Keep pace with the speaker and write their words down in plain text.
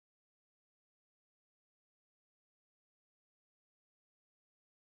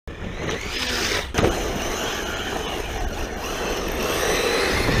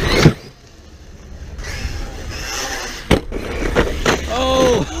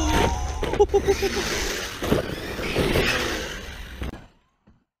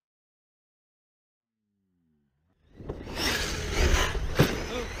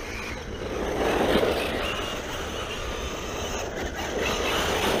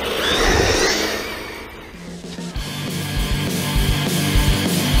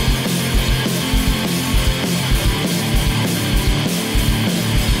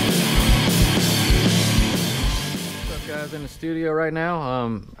In the studio right now.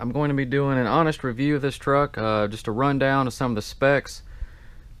 I'm going to be doing an honest review of this truck, just a rundown of some of the specs,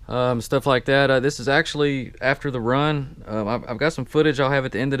 stuff like that. This is actually after the run. I've got some footage I'll have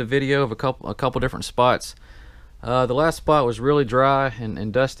at the end of the video of a couple different spots. The last spot was really dry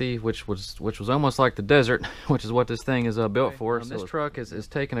and dusty, which was almost like the desert, which is what this thing is built for. So this truck is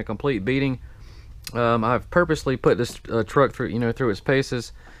taking a complete beating. I've purposely put this truck through through its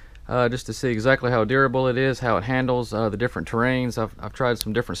paces, just to see exactly how durable it is, how it handles the different terrains. I've tried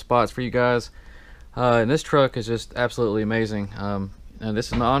some different spots for you guys, and this truck is just absolutely amazing. And this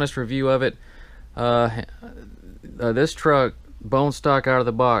is my honest review of it. This truck, bone stock out of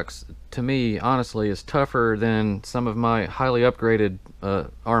the box, to me honestly is tougher than some of my highly upgraded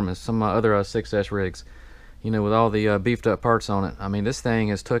ARRMAs, some of my other 6S rigs, with all the beefed up parts on it. I mean, this thing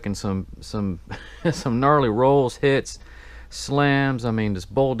has taken some some gnarly rolls, hits, slams. I mean,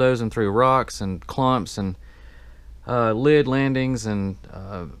 just bulldozing through rocks and clumps and lid landings, and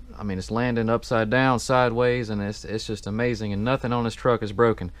I mean, it's landing upside down, sideways, and it's just amazing. And nothing on this truck is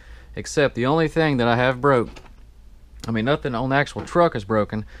broken, except the only thing that I have broke. I mean, nothing on the actual truck is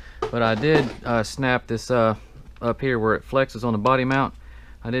broken, but I did snap this up here where it flexes on the body mount.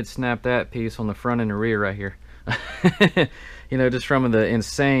 I did snap that piece on the front and the rear right here. Just from the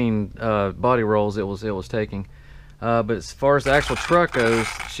insane body rolls it was taking. But as far as the actual truck goes,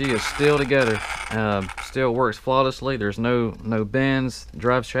 she is still together. Still works flawlessly. There's no bends.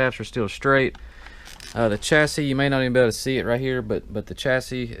 Drive shafts are still straight. The chassis, you may not even be able to see it right here, but the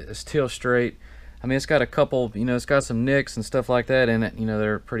chassis is still straight. I mean, it's got a couple, it's got some nicks and stuff like that in it.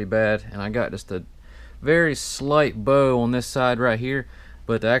 They're pretty bad. And I got just a very slight bow on this side right here,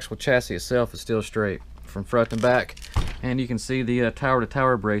 but the actual chassis itself is still straight from front to back. And you can see the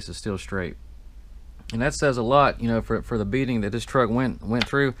tower-to-tower brace is still straight. And that says a lot, for the beating that this truck went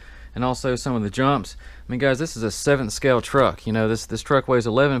through, and also some of the jumps. I mean, guys, this is a 7th scale truck. This truck weighs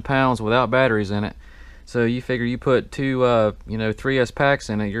 11 pounds without batteries in it. So you figure you put two 3S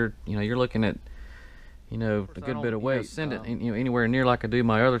packs in it, you're looking at a good bit of weight. Send it anywhere near like I do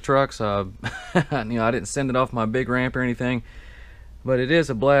my other trucks. I didn't send it off my big ramp or anything, but it is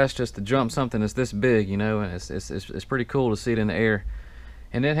a blast just to jump something that's this big, and it's pretty cool to see it in the air.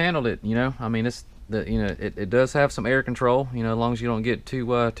 And it handled it. I mean, it does have some air control, as long as you don't get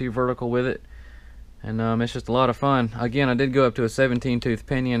too vertical with it. And it's just a lot of fun. Again, I did go up to a 17-tooth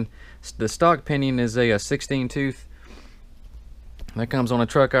pinion. The stock pinion is a 16-tooth. That comes on a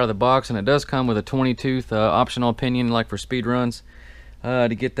truck out of the box, and it does come with a 20-tooth optional pinion, like for speed runs,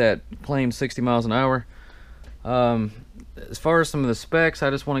 to get that claimed 60 miles an hour. As far as some of the specs, I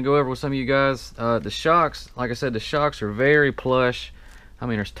just want to go over with some of you guys. The shocks, like I said, the shocks are very plush. I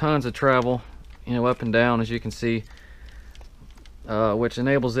mean, there's tons of travel, up and down, as you can see, which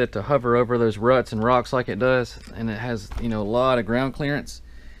enables it to hover over those ruts and rocks like it does. And it has, a lot of ground clearance.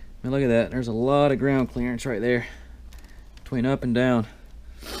 I mean, look at that. There's a lot of ground clearance right there between up and down.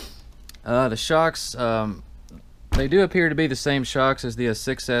 The shocks, they do appear to be the same shocks as the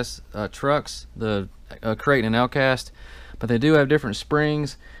 6S trucks, the Crate and Outcast, but they do have different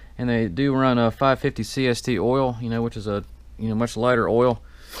springs, and they do run a 550 CST oil, which is a much lighter oil.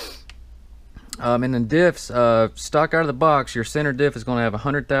 And then diffs, stock out of the box, your center diff is going to have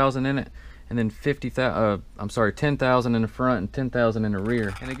 100,000 in it, and then 10,000 in the front and 10,000 in the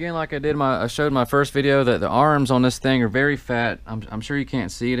rear. And again, like I showed my first video, that the arms on this thing are very fat. I'm sure you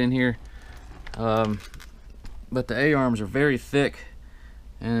can't see it in here, but the A arms are very thick,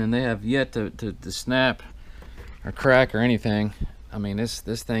 and they have yet to snap or crack or anything. I mean, this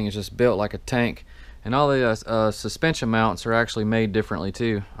thing is just built like a tank. And all the suspension mounts are actually made differently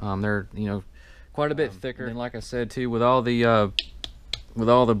too. They're quite a bit thicker. And like I said too, with all the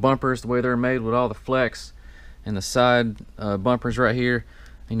bumpers, the way they're made, with all the flex and the side bumpers right here,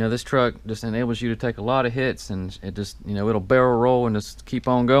 this truck just enables you to take a lot of hits, and it just it'll barrel roll and just keep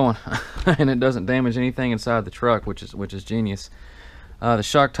on going, and it doesn't damage anything inside the truck, which is genius. The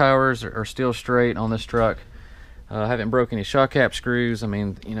shock towers are still straight on this truck. I haven't broken any shock cap screws. I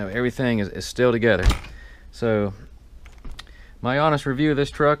mean, everything is still together. So my honest review of this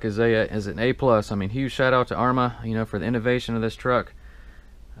truck is an A+. I mean, huge shout out to ARRMA, for the innovation of this truck.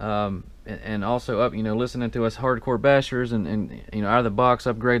 and also up, you know, listening to us hardcore bashers, and you know, out of the box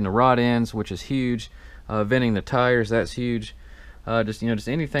upgrading the rod ends, which is huge, venting the tires, that's huge. Just, you know, just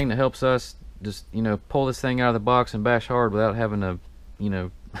anything that helps us just, you know, pull this thing out of the box and bash hard without having to, you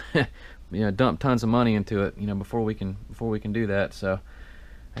know, you know, dump tons of money into it, you know, before we can do that. So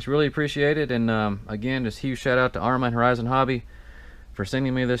that's really appreciated. And again, just huge shout out to ARRMA and Horizon Hobby for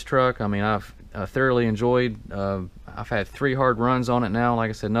sending me this truck. I mean, I've thoroughly enjoyed. I've had 3 hard runs on it now. Like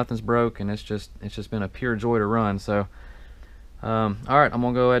I said, nothing's broke, and it's just been a pure joy to run. So all right, I'm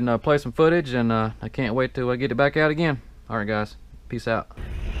gonna go ahead and play some footage, and I can't wait to get it back out again. All right, guys, peace out.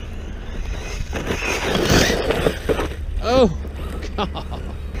 Oh God.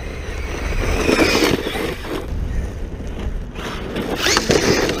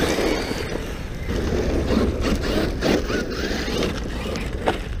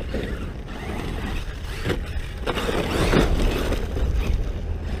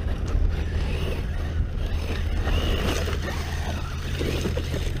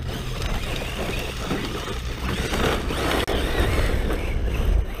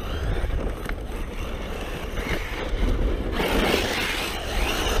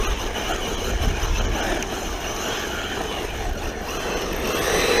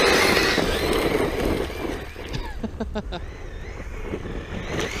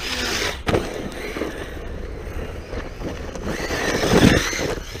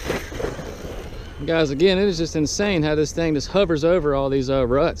 Guys, again, it is just insane how this thing just hovers over all these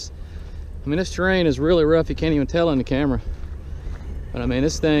ruts. I mean, this terrain is really rough. You can't even tell on the camera. But I mean,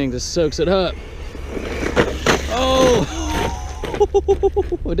 this thing just soaks it up. Oh!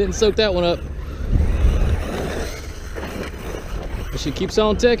 I didn't soak that one up. But she keeps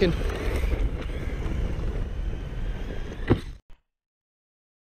on ticking.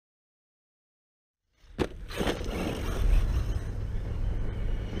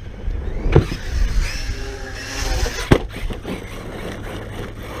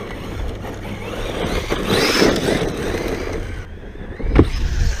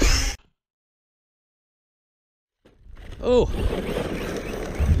 Oh.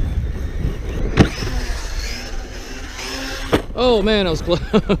 Oh man, that was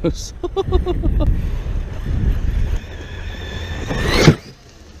close.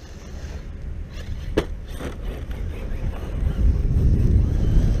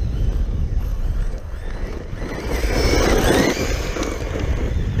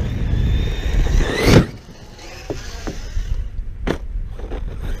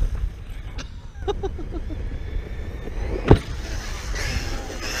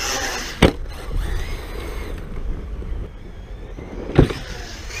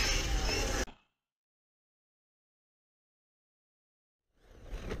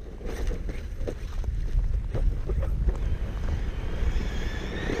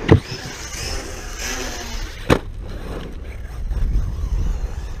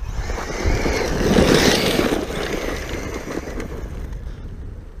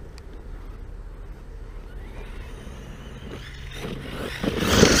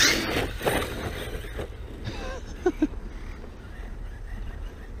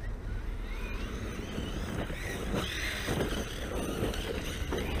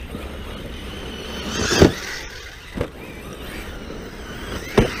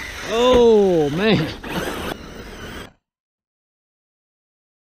 Oh man.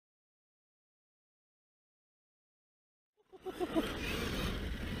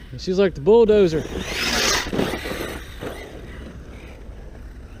 She's like the bulldozer.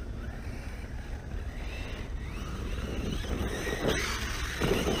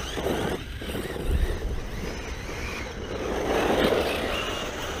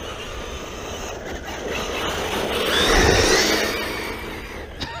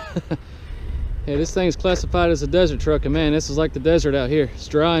 Yeah, this thing is classified as a desert truck, and man, this is like the desert out here. It's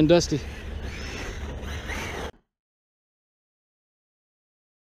dry and dusty.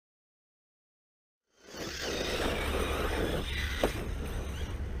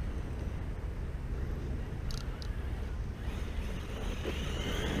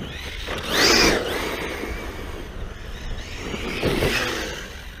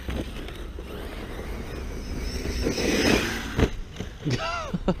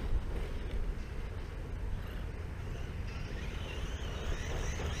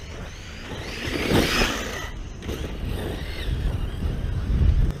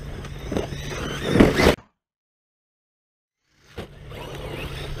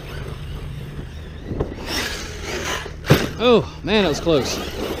 Oh man, that was close.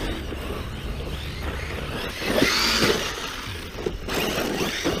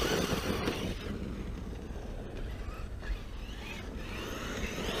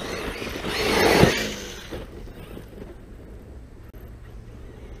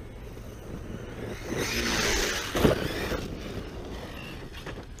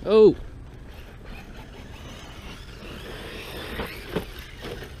 Oh!